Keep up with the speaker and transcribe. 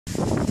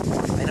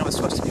was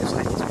supposed to be a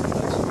cycle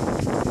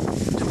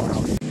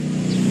tomorrow.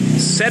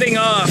 Setting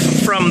off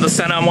from the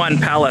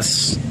Sanamwan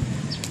Palace.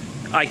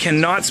 I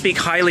cannot speak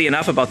highly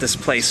enough about this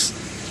place.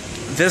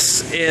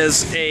 This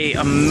is an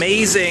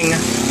amazing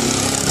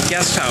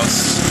guest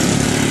house.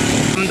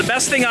 The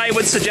best thing I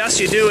would suggest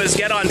you do is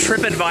get on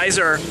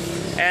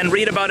TripAdvisor and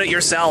read about it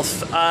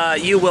yourself.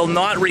 You will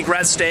not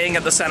regret staying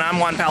at the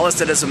Sanamwan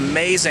Palace. It is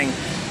amazing.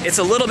 It's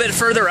a little bit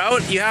further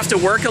out. You have to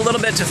work a little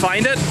bit to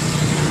find it,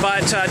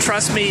 but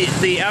trust me,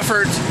 the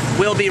effort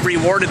will be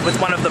rewarded with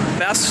one of the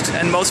best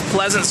and most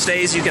pleasant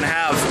stays you can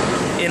have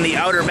in the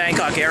outer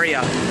Bangkok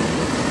area.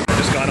 I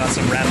just got on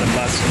some random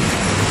bus.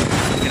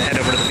 I'm gonna head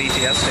over to the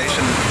BTS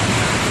station.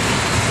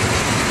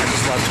 I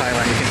just love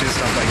Thailand. You can do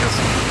stuff like this.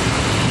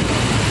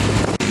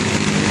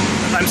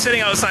 I'm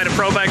sitting outside of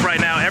ProBike right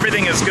now.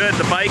 Everything is good.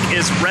 The bike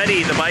is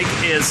ready. The bike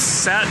is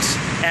set,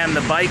 and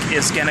the bike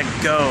is gonna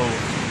go.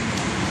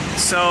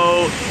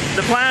 So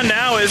the plan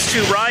now is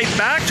to ride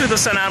back to the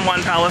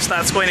Sanamwan Palace.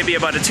 That's going to be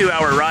about a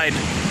 2-hour ride.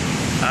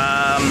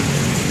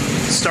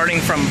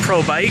 Starting from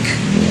ProBike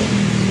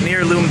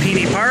near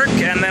Lumpini Park,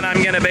 and then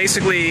I'm gonna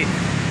basically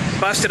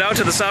bust it out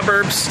to the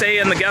suburbs, stay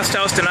in the guest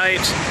house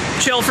tonight,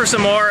 chill for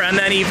some more, and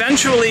then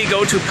eventually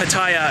go to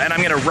Pattaya, and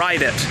I'm gonna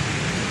ride it,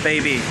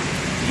 baby.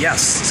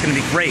 Yes, it's gonna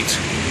be great.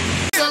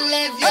 So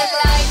live your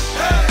life.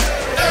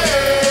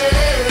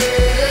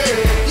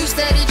 You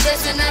steady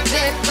chasing that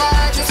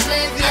paper, just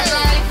live your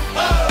life.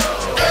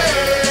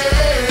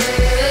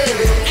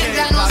 Ain't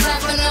got no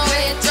time for no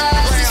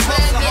haters, just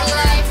live your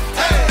life.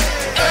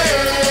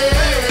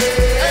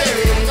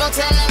 Don't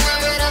tell them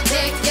where it'll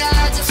take ya,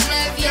 just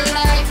live your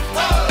life.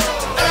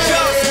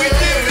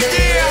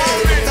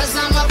 Cause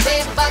I'm a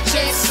paper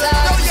chaser,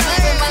 just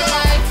living my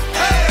life.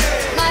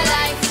 My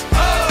life.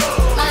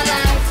 My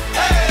life.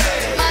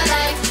 My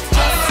life.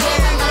 Just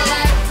living my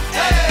life.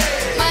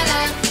 My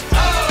life.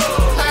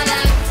 My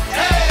life.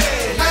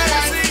 My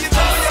life.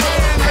 Just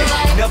living my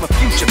life. Never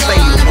future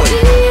fade away.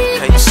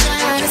 Okay.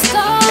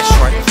 That's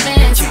right.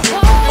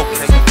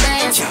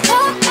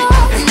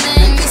 And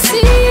then we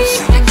see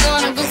we're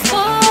gonna go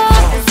far,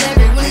 'cause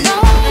everyone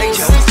knows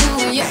who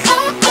you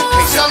are.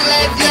 So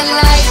live your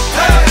life.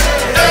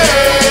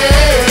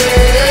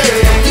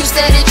 You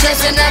steady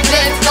chasing that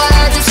paper,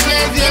 just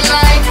live your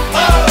life.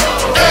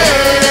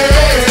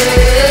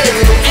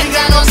 Ain't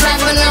got no time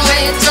for no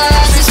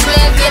haters, just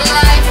live your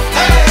life.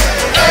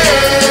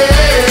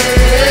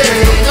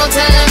 Don't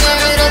tell them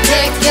where it'll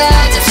take ya,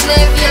 just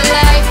live your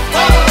life.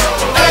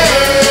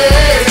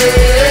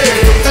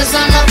 Cause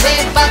I'm a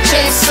paper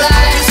chaser,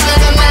 just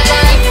living my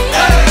life.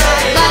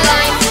 My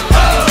life.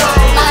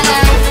 My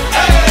life.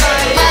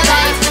 My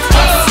life.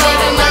 Just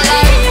living my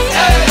life.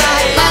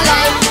 My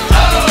life.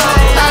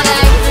 My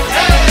life.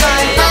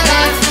 My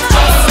life.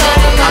 Just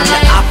living my I'm the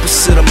life.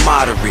 opposite of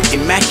moderate,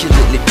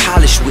 immaculately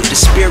polished with the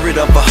spirit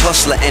of a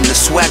hustler and the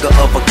swagger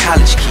of a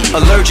college kid.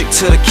 Allergic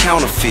to the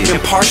counterfeit,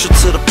 impartial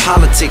to the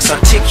politics,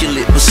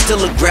 articulate, but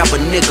still a grab a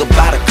nigga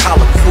by the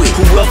collar quick.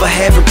 Whoever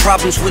having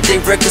problems with their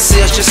record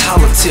sales, just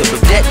holler tip.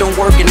 If that don't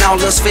work and all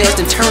else fails,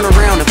 then turn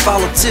around and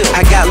follow tip.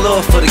 I got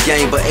love for the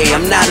game, but hey,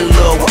 I'm not in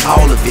love with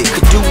all of it.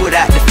 Could do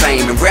without the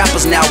fame, and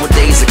rappers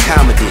nowadays are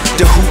comedy.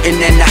 The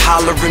hooting and the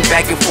hollering,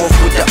 back and forth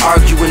with the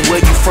arguing.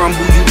 Where you from,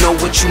 who you know,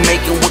 what you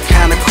making, what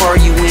kind of car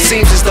you in.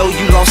 Seems as though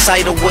you lost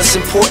sight of what's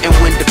important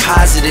when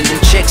depositing them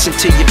checks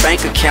into your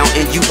bank account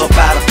and you up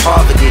out of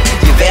poverty.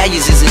 Your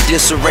values is in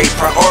disarray,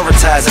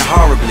 prioritizing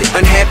horribly.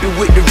 Unhappy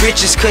with the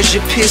riches cause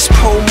you're piss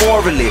poor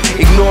morally.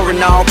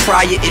 Ignoring all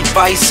prior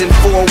advice and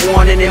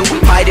forewarning, and we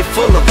mighty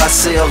full of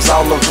ourselves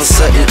all of a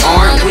sudden,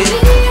 aren't we?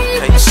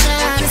 That's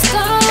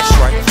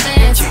right. And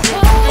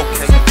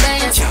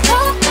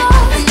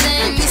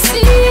then we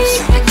see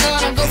we're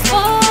gonna go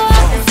far,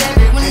 'cause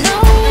everyone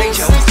knows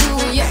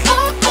who you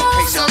are.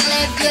 So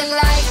live your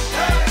life.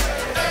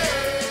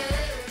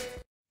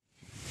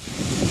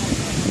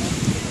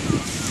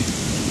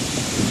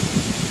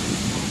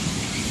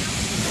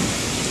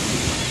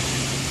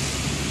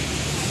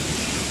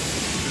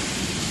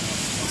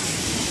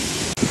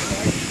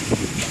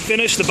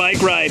 Finished the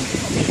bike ride,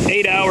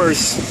 8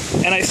 hours,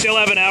 and I still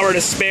have an hour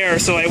to spare,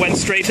 so I went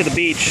straight to the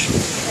beach.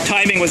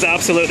 Timing was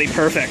absolutely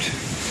perfect.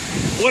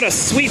 What a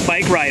sweet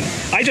bike ride.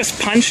 I just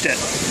punched it.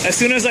 As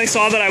soon as I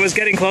saw that I was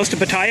getting close to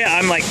Pattaya,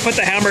 I'm like, put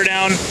the hammer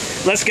down,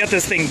 let's get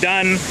this thing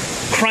done,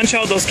 crunch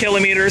out those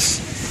kilometers,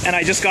 and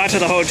I just got to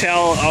the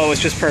hotel. Oh, it was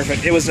just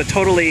perfect. It was a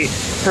totally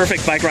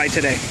perfect bike ride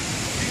today.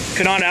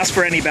 Could not ask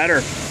for any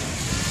better.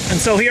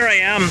 And so here I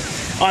am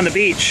on the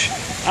beach.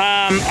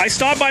 I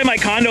stopped by my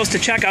condos to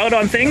check out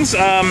on things.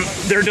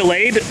 They're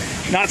delayed,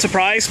 not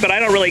surprised, but I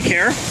don't really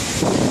care.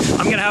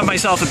 I'm gonna have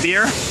myself a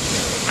beer.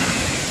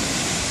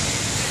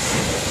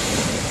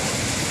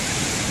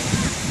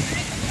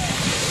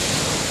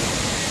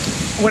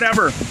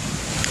 Whatever.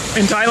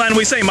 In Thailand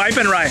we say mai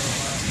pen rai.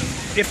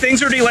 If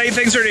things are delayed,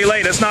 things are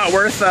delayed. It's not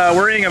worth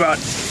worrying about.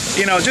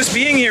 You know, just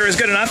being here is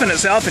good enough in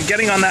itself, and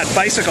getting on that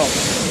bicycle.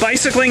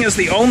 Bicycling is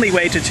the only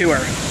way to tour.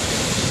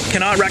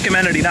 Cannot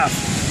recommend it enough.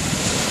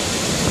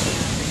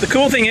 The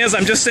cool thing is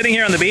I'm just sitting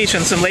here on the beach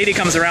and some lady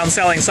comes around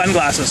selling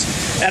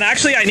sunglasses. And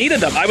actually I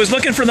needed them. I was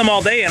looking for them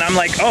all day and I'm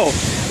like, oh,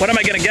 what am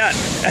I gonna get?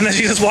 And then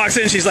she just walks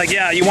in, she's like,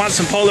 yeah, you want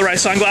some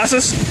polarized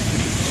sunglasses?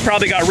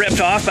 Probably got ripped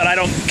off, but I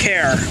don't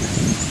care.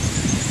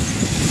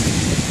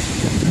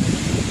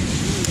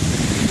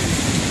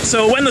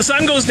 So when the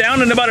sun goes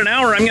down in about an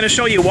hour, I'm gonna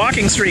show you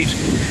Walking Street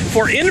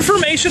for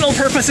informational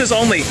purposes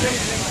only.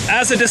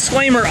 As a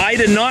disclaimer, I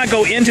did not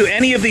go into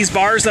any of these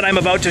bars that I'm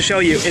about to show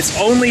you. It's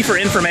only for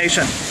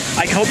information.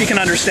 I hope you can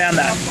understand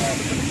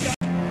that.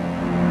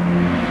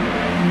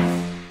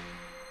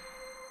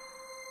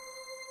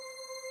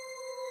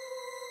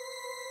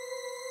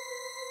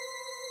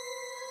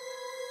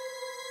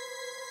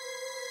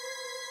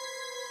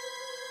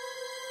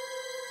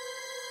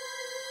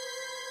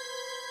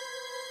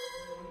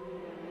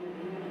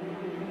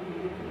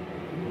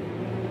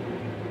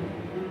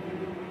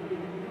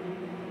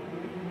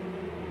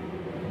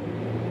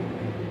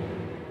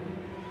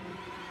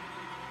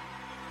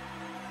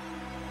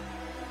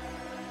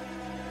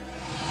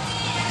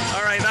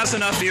 That's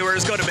enough,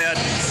 viewers. Go to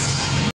bed.